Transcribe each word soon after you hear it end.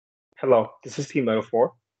Hello, this is Team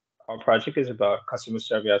Metaphor. Our project is about customer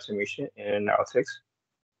survey automation and analytics.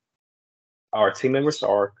 Our team members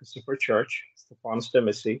are Christopher Church, Estiphanos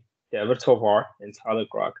Demissie, Tovar, and Tyler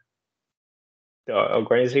Grogg. The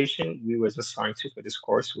organization we was assigned to for this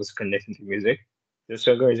course was Connecting to Music. This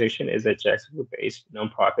organization is a Jacksonville-based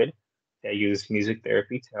nonprofit that uses music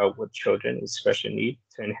therapy to help with children with special need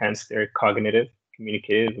to enhance their cognitive,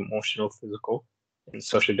 communicative, emotional, physical, and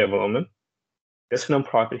social development. This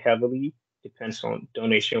nonprofit heavily depends on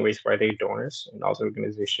donation raised by their donors and also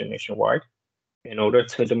organization nationwide. In order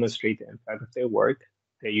to demonstrate the impact of their work,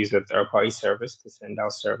 they use a third-party service to send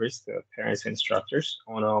out surveys to parents and instructors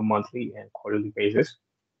on a monthly and quarterly basis.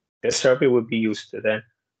 This survey would be used to then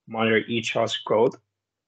monitor each child's growth.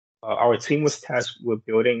 Our team was tasked with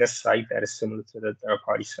building a site that is similar to the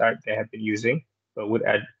third-party site they have been using, but would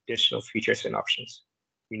add additional features and options.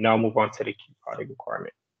 We now move on to the key product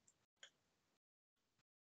requirement.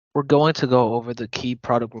 We're going to go over the key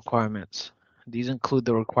product requirements. These include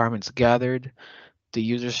the requirements gathered, the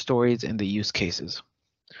user stories, and the use cases.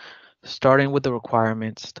 Starting with the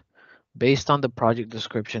requirements, based on the project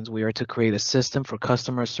descriptions, we are to create a system for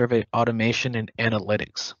customer survey automation and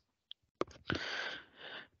analytics.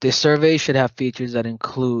 This survey should have features that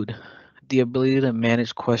include the ability to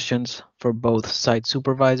manage questions for both site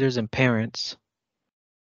supervisors and parents,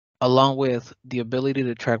 along with the ability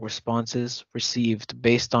to track responses received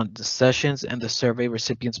based on the sessions and the survey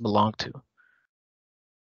recipients belong to.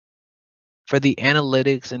 For the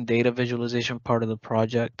analytics and data visualization part of the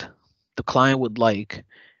project, the client would like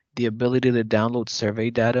the ability to download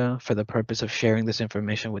survey data for the purpose of sharing this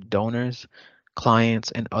information with donors,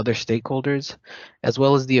 clients, and other stakeholders, as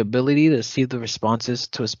well as the ability to see the responses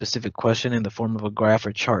to a specific question in the form of a graph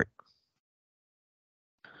or chart.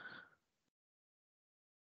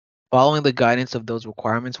 Following the guidance of those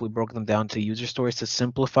requirements, we broke them down to user stories to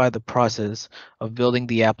simplify the process of building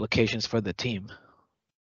the applications for the team.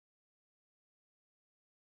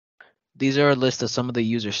 These are a list of some of the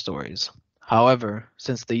user stories. However,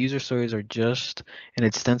 since the user stories are just an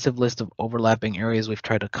extensive list of overlapping areas we've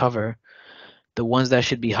tried to cover, the ones that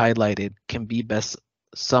should be highlighted can be best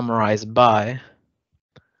summarized by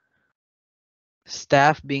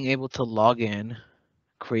staff being able to log in,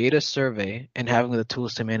 create a survey, and having the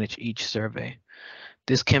tools to manage each survey.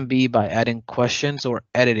 This can be by adding questions or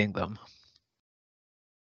editing them.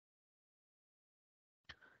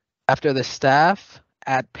 After the staff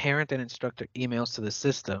add parent and instructor emails to the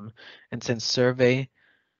system and send surveys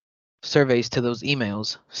to those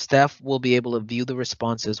emails, staff will be able to view the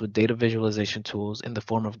responses with data visualization tools in the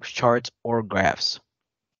form of charts or graphs.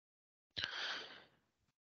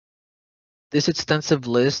 This extensive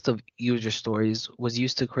list of user stories was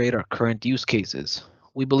used to create our current use cases.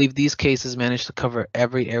 We believe these cases manage to cover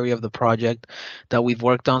every area of the project that we've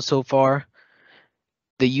worked on so far.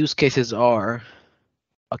 The use cases are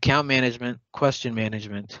account management, question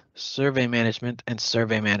management, survey management, and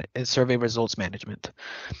survey results management.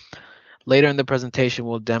 Later in the presentation,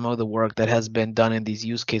 we'll demo the work that has been done in these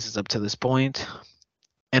use cases up to this point.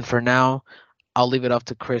 And for now, I'll leave it up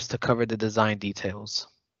to Chris to cover the design details.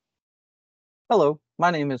 Hello,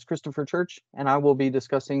 my name is Christopher Church, and I will be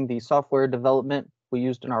discussing the software development we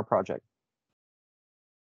used in our project.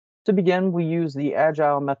 To begin, we use the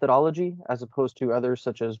Agile methodology as opposed to others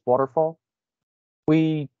such as Waterfall.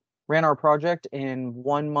 We ran our project in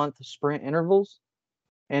 1-month sprint intervals,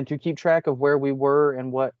 and to keep track of where we were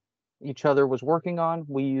and what each other was working on,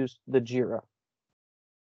 we used the Jira.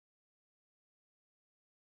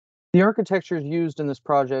 The architectures used in this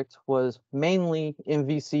project was mainly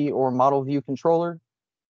MVC or model view controller,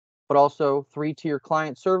 but also 3-tier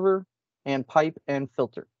client server and pipe and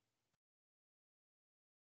filter.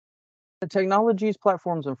 The technologies,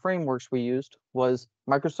 platforms, and frameworks we used was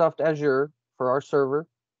Microsoft Azure for our server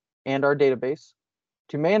and our database.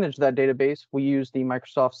 To manage that database, we used the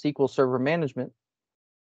Microsoft SQL Server Management.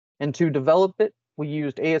 And to develop it, we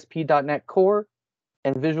used ASP.NET Core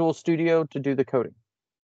and Visual Studio to do the coding.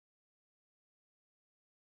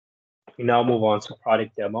 We now move on to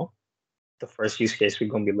product demo. The first use case we're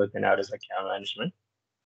going to be looking at is account management.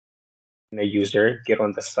 When a user get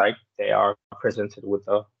on the site, they are presented with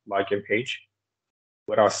a login page.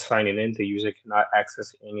 Without signing in, the user cannot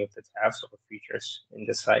access any of the tabs or features in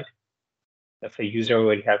the site. If a user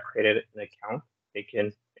already have created an account, they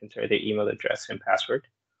can enter their email address and password.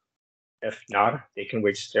 If not, they can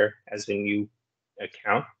register as a new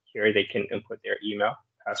account. Here they can input their email,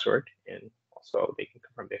 password, and also they can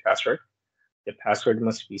confirm their password. The password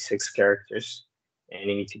must be 6 characters and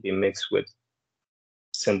it needs to be mixed with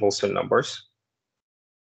symbols and numbers.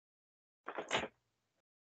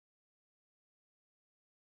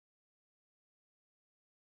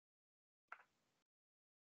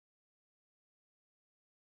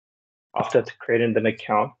 After creating an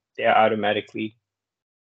account, they are automatically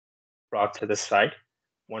brought to the site.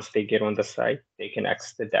 Once they get on the site, they can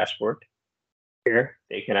access the dashboard. Here,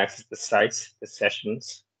 they can access the sites, the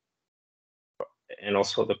sessions, and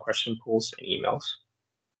also the question pools and emails.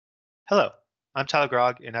 Hello, I'm Tyler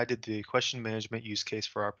Grogg, and I did the question management use case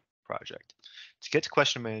for our project. To get to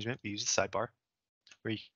question management, we use the sidebar,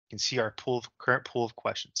 where you can see our current pool of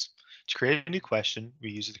questions. To create a new question, we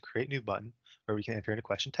use the Create New button, where we can enter in a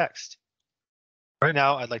question text. Right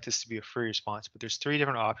now, I'd like this to be a free response, but there's 3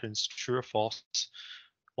 different options: true or false,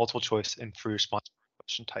 multiple choice, and free response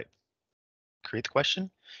question type. Create the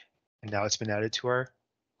question, and now it's been added to our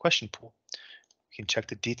question pool. We can check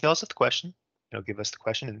the details of the question. It'll give us the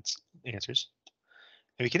question and its answers.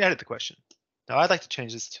 And we can edit the question. Now I'd like to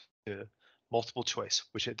change this to multiple choice,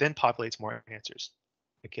 which it then populates more answers.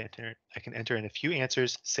 I can enter in a few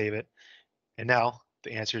answers, save it, and now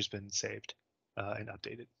the answer has been saved and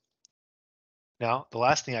updated. Now the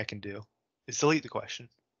last thing I can do is delete the question.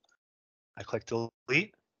 I click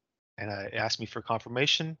delete, and it asks me for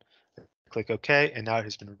confirmation. I click OK, and now it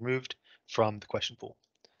has been removed from the question pool.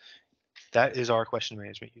 That is our question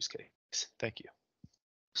management use case. Thank you.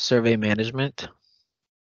 Survey management.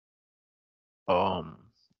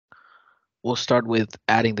 We'll start with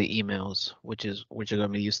adding the emails, which are going to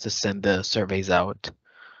be used to send the surveys out.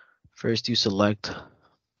 First, you select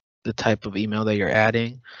the type of email that you're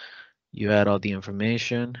adding. You add all the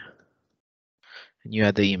information, and you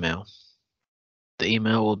add the email. The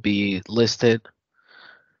email will be listed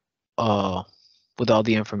with all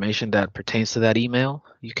the information that pertains to that email.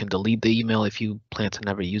 You can delete the email if you plan to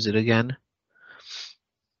never use it again.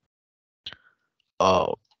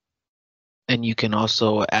 And you can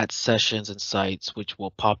also add sessions and sites, which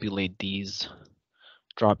will populate these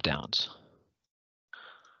drop downs.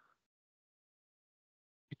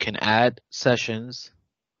 You can add sessions,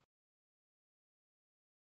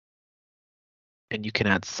 and you can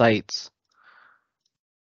add sites,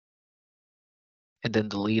 and then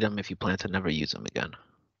delete them if you plan to never use them again.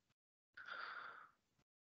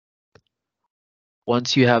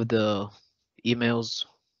 Once you have the emails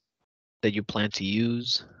that you plan to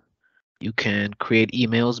use, you can create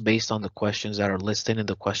emails based on the questions that are listed in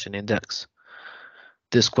the question index.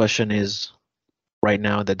 This question is right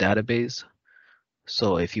now in the database.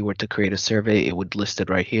 So if you were to create a survey, it would list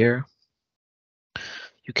it right here.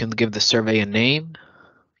 You can give the survey a name.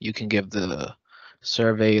 You can give the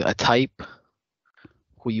survey a type,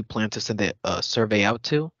 who you plan to send a survey out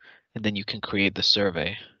to, and then you can create the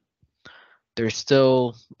survey. There's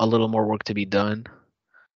still a little more work to be done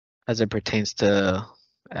as it pertains to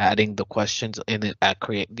adding the questions in the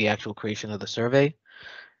actual creation of the survey.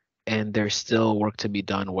 And there's still work to be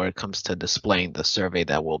done where it comes to displaying the survey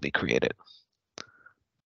that will be created.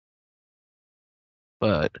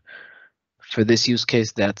 But for this use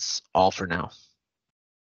case, that's all for now.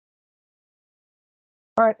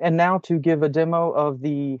 All right, and now to give a demo of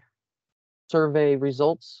the survey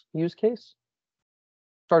results use case.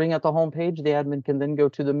 Starting at the home page, the admin can then go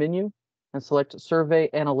to the menu and select Survey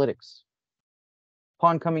Analytics.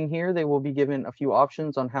 Upon coming here, they will be given a few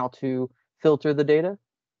options on how to filter the data.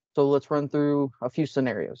 So let's run through a few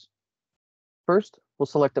scenarios. First, we'll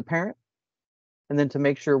select a parent, and then to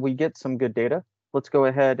make sure we get some good data, let's go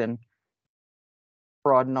ahead and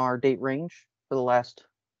broaden our date range for the last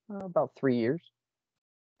about 3 years.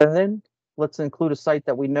 And then let's include a site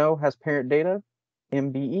that we know has parent data,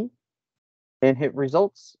 MBE, and hit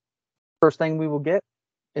results. First thing we will get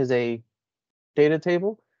is a data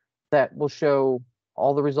table that will show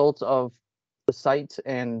all the results of the site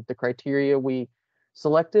and the criteria we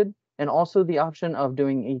selected, and also the option of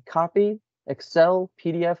doing a copy, Excel,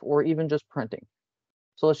 PDF, or even just printing.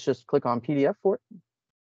 So let's just click on PDF for it.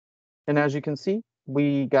 And as you can see,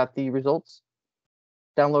 we got the results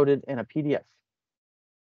downloaded in a PDF.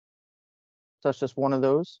 So that's just one of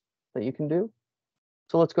those that you can do.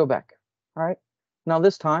 So let's go back. All right. Now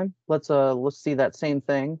this time, let's see that same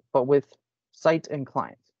thing, but with site and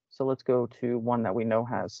client. So let's go to one that we know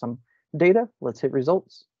has some data. Let's hit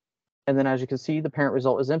results. And then as you can see, the parent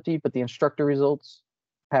result is empty, but the instructor results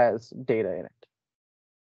has data in it.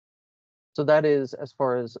 So that is as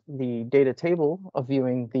far as the data table of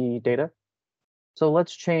viewing the data. So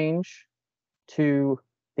let's change to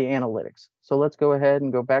the analytics. So let's go ahead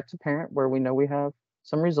and go back to parent where we know we have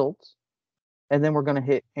some results. And then we're going to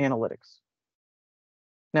hit analytics.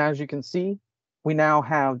 Now, as you can see, we now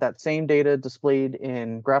have that same data displayed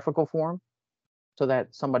in graphical form so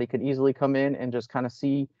that somebody could easily come in and just kind of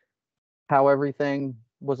see how everything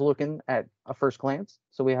was looking at a first glance.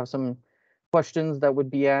 So we have some questions that would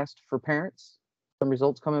be asked for parents, some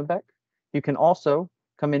results coming back. You can also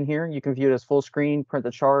come in here. You can view it as full screen, print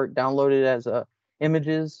the chart, download it as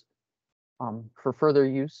images for further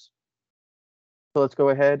use. So let's go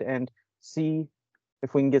ahead and see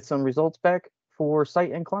if we can get some results back for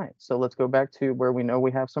site and client. So let's go back to where we know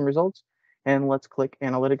we have some results, and let's click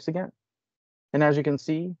analytics again. And as you can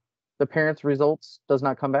see, the parents results does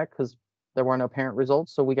not come back because there were no parent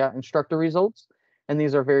results. So we got instructor results, and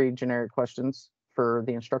these are very generic questions for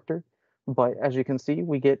the instructor. But as you can see,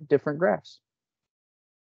 we get different graphs.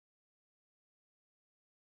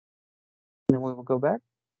 And then we will go back,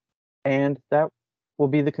 and that will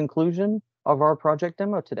be the conclusion of our project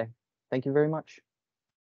demo today. Thank you very much.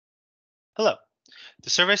 Hello. The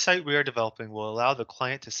survey site we are developing will allow the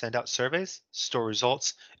client to send out surveys, store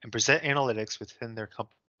results, and present analytics within their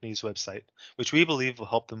company's website, which we believe will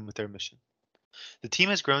help them with their mission. The team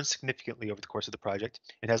has grown significantly over the course of the project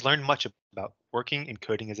and has learned much about working and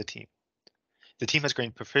coding as a team. The team has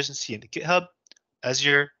gained proficiency in GitHub,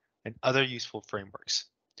 Azure, and other useful frameworks.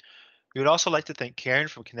 We would also like to thank Karen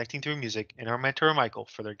for connecting through music and our mentor Michael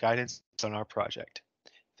for their guidance on our project.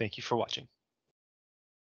 Thank you for watching.